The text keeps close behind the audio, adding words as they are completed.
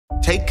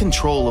Take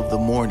control of the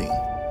morning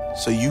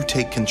so you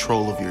take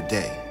control of your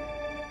day.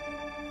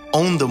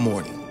 Own the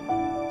morning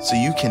so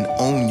you can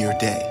own your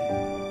day.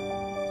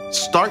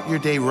 Start your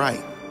day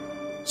right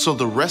so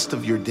the rest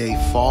of your day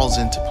falls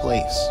into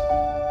place.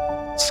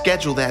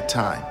 Schedule that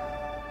time.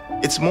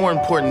 It's more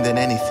important than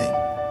anything.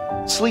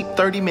 Sleep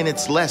 30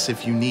 minutes less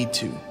if you need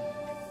to.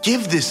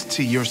 Give this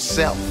to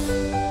yourself.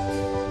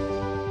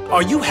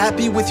 Are you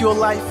happy with your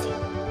life?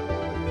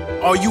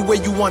 Are you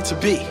where you want to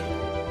be?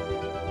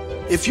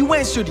 If you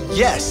answered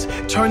yes,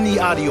 turn the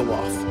audio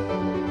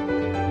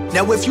off.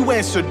 Now, if you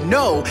answered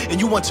no and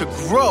you want to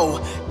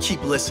grow,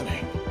 keep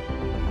listening.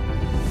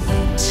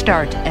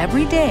 Start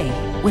every day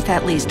with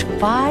at least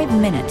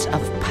 5 minutes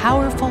of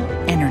powerful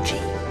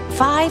energy.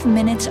 5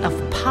 minutes of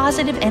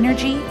positive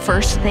energy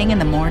first thing in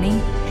the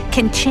morning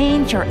can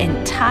change your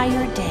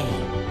entire day.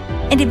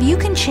 And if you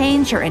can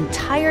change your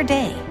entire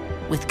day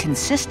with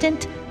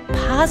consistent,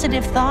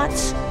 positive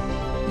thoughts,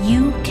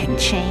 you can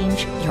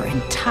change your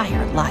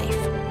entire life.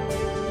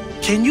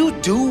 Can you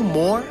do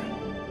more?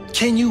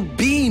 Can you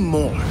be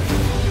more?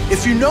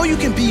 If you know you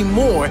can be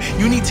more,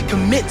 you need to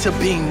commit to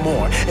being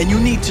more, and you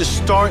need to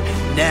start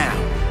now.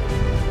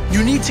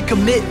 You need to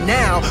commit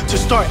now to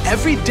start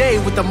every day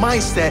with the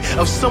mindset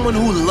of someone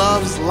who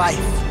loves life.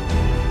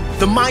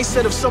 The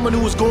mindset of someone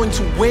who is going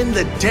to win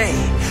the day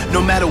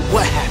no matter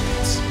what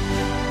happens.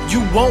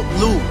 You won't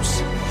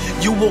lose.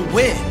 You will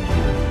win,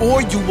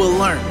 or you will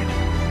learn.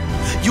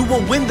 You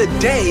will win the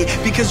day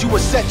because you will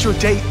set your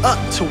day up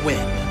to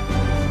win.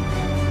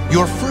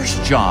 Your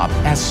first job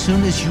as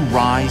soon as you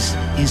rise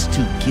is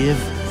to give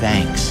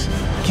thanks.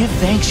 Give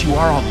thanks you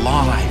are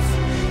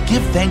alive.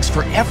 Give thanks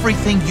for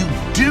everything you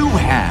do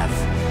have.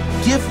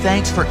 Give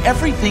thanks for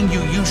everything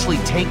you usually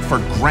take for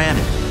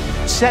granted.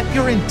 Set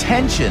your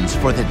intentions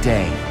for the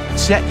day.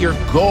 Set your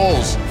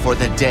goals for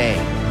the day.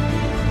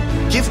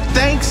 Give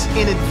thanks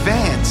in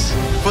advance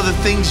for the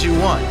things you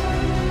want.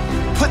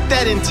 Put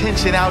that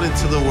intention out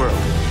into the world.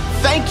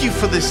 Thank you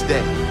for this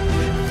day.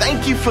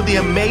 Thank you for the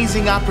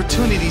amazing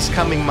opportunities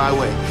coming my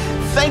way.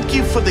 Thank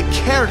you for the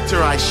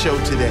character I show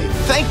today.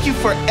 Thank you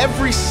for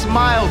every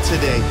smile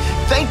today.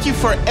 Thank you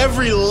for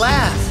every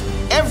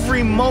laugh,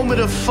 every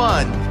moment of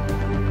fun.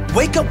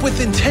 Wake up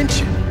with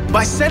intention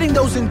by setting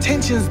those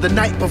intentions the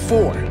night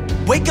before.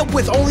 Wake up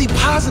with only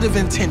positive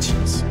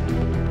intentions.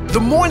 The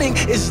morning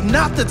is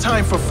not the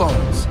time for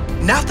phones,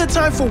 not the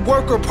time for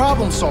work or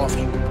problem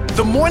solving.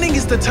 The morning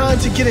is the time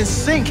to get in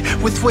sync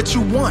with what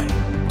you want.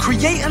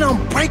 Create an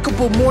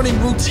unbreakable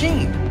morning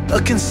routine,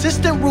 a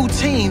consistent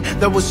routine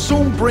that will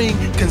soon bring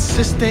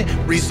consistent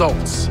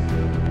results.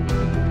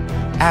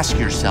 Ask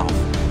yourself,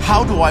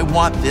 how do I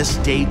want this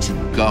day to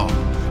go?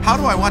 How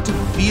do I want to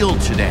feel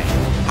today?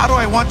 How do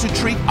I want to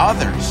treat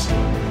others?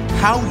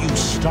 How you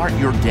start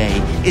your day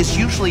is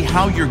usually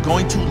how you're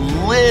going to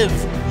live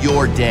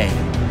your day.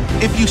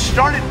 If you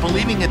started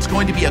believing it's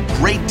going to be a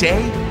great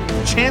day,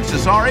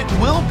 chances are it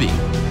will be.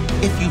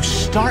 If you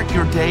start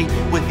your day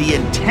with the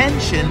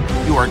intention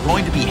you are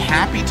going to be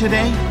happy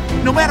today,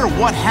 no matter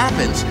what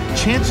happens,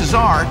 chances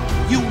are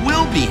you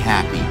will be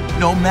happy,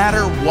 no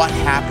matter what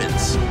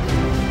happens.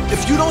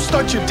 If you don't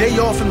start your day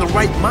off in the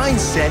right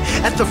mindset,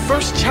 at the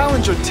first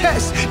challenge or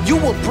test, you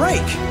will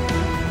break.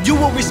 You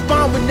will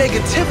respond with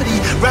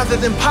negativity rather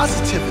than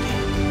positivity.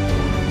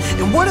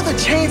 And what are the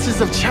chances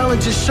of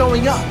challenges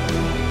showing up?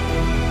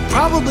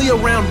 Probably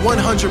around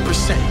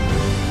 100%.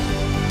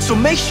 So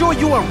make sure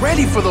you are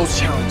ready for those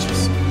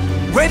challenges.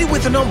 Ready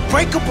with an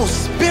unbreakable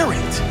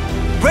spirit.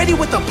 Ready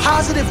with a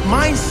positive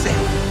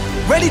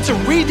mindset. Ready to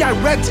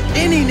redirect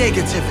any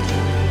negativity.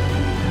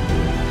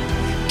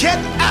 Get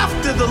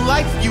after the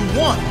life you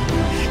want.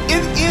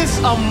 It is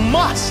a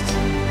must.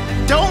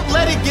 Don't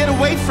let it get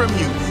away from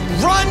you.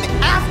 Run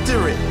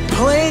after it.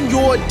 Plan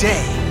your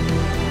day.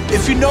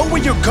 If you know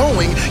where you're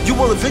going, you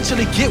will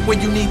eventually get where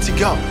you need to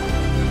go.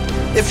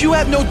 If you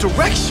have no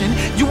direction,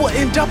 you will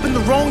end up in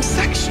the wrong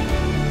section.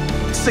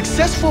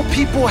 Successful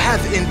people have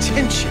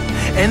intention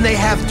and they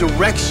have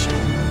direction.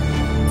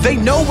 They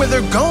know where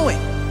they're going.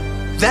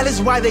 That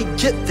is why they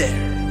get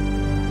there.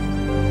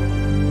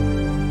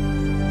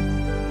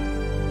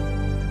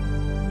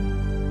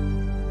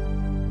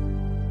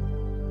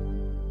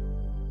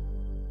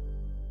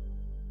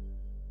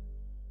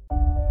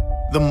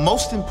 The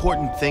most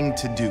important thing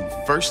to do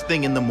first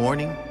thing in the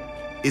morning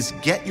is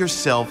get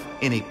yourself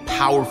in a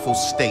powerful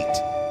state.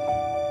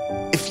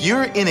 If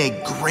you're in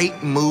a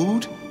great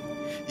mood,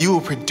 you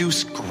will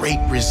produce great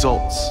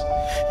results.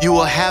 You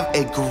will have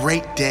a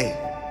great day.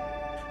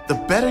 The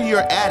better your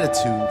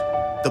attitude,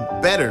 the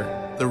better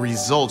the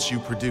results you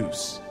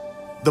produce.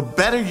 The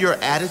better your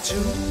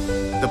attitude,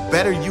 the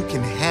better you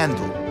can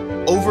handle,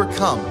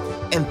 overcome,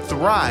 and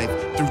thrive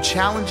through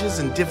challenges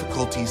and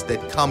difficulties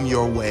that come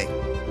your way.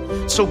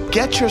 So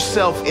get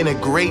yourself in a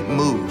great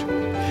mood.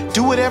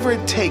 Do whatever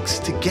it takes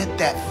to get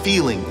that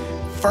feeling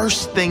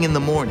first thing in the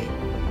morning.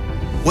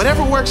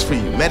 Whatever works for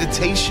you,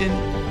 meditation,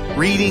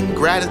 reading,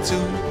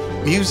 gratitude,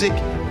 music,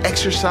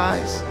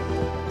 exercise.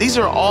 These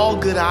are all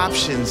good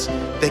options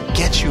that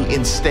get you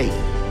in state.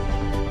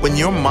 When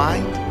your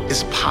mind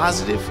is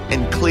positive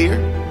and clear,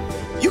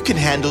 you can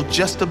handle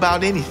just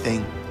about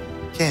anything,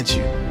 can't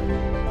you?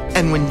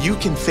 And when you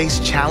can face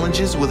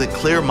challenges with a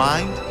clear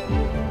mind,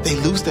 they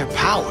lose their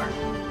power.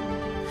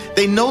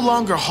 They no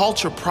longer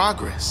halt your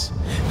progress.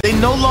 They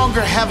no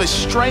longer have a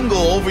strangle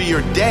over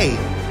your day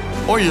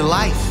or your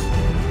life.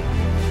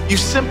 You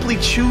simply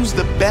choose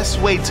the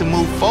best way to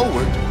move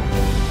forward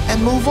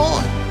and move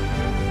on.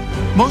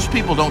 Most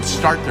people don't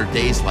start their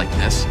days like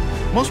this.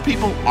 Most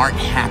people aren't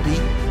happy.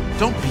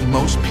 Don't be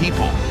most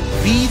people.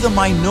 Be the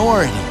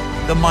minority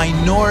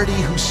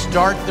who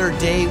start their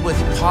day with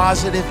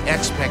positive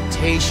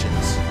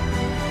expectations.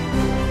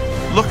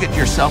 Look at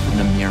yourself in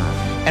the mirror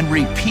and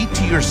repeat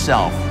to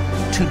yourself,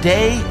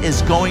 today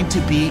is going to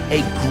be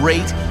a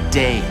great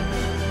day.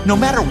 No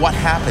matter what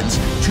happens,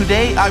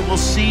 today I will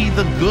see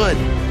the good.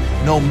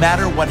 No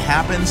matter what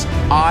happens,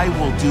 I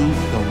will do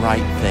the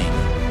right thing.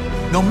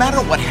 No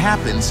matter what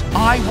happens,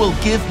 I will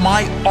give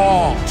my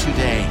all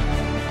today.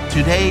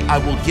 Today I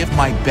will give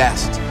my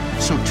best,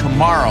 so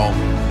tomorrow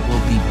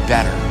will be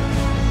better.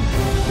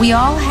 We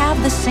all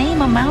have the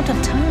same amount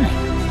of time,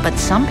 but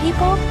some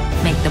people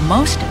make the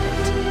most of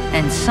it,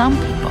 and some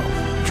people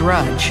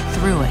drudge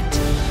through it.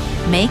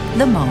 Make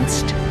the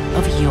most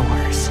of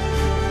yours.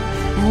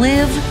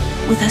 Live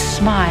with a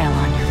smile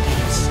on your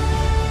face.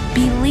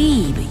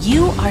 Believe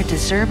you are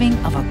deserving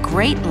of a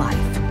great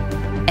life,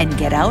 and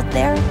get out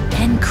there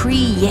and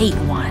create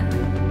one.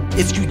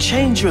 If you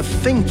change your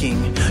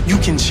thinking, you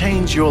can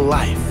change your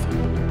life.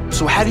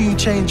 So how do you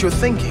change your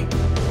thinking?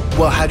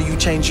 Well, how do you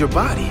change your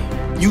body?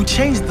 You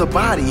change the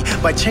body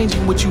by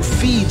changing what you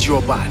feed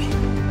your body.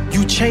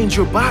 You change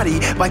your body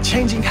by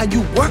changing how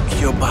you work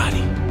your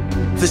body.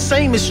 The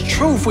same is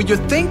true for your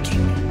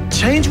thinking.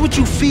 Change what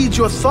you feed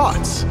your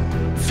thoughts.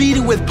 Feed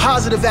it with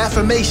positive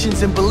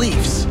affirmations and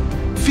beliefs.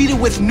 Feed it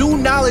with new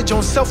knowledge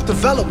on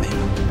self-development.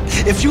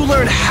 If you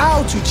learn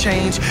how to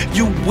change,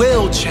 you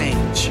will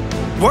change.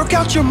 Work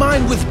out your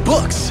mind with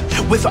books,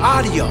 with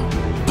audio.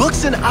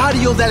 Books and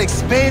audio that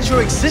expand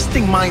your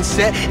existing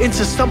mindset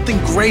into something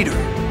greater.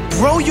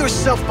 Grow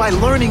yourself by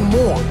learning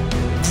more.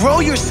 Grow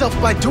yourself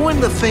by doing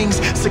the things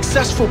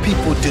successful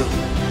people do.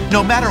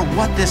 No matter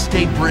what this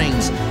day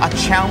brings, a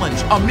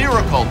challenge, a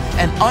miracle,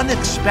 an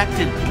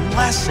unexpected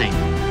blessing,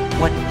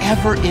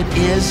 whatever it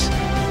is,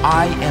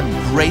 I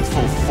am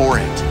grateful for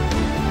it.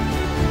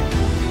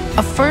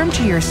 Affirm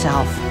to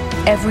yourself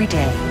every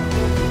day,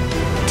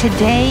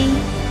 today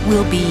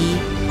will be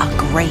a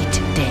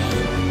great day.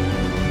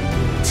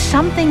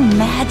 Something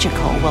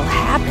magical will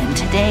happen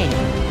today.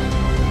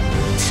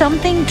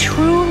 Something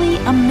truly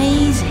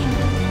amazing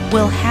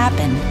will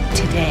happen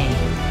today.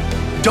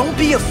 Don't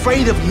be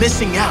afraid of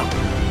missing out.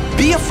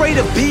 Be afraid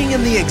of being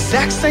in the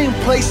exact same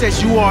place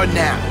as you are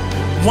now.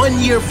 1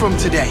 year from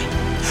today,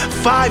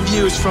 5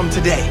 years from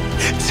today,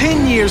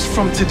 10 years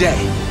from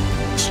today.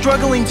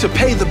 Struggling to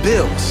pay the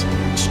bills,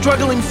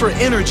 struggling for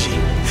energy,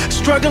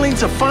 struggling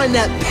to find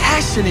that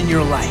passion in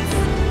your life.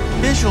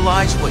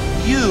 Visualize what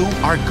you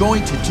are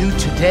going to do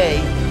today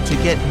to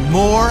get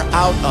more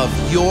out of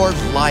your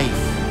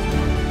life.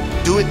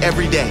 Do it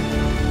every day.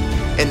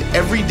 And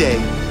every day,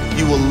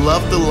 you will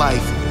love the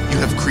life you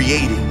have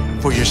created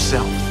for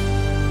yourself.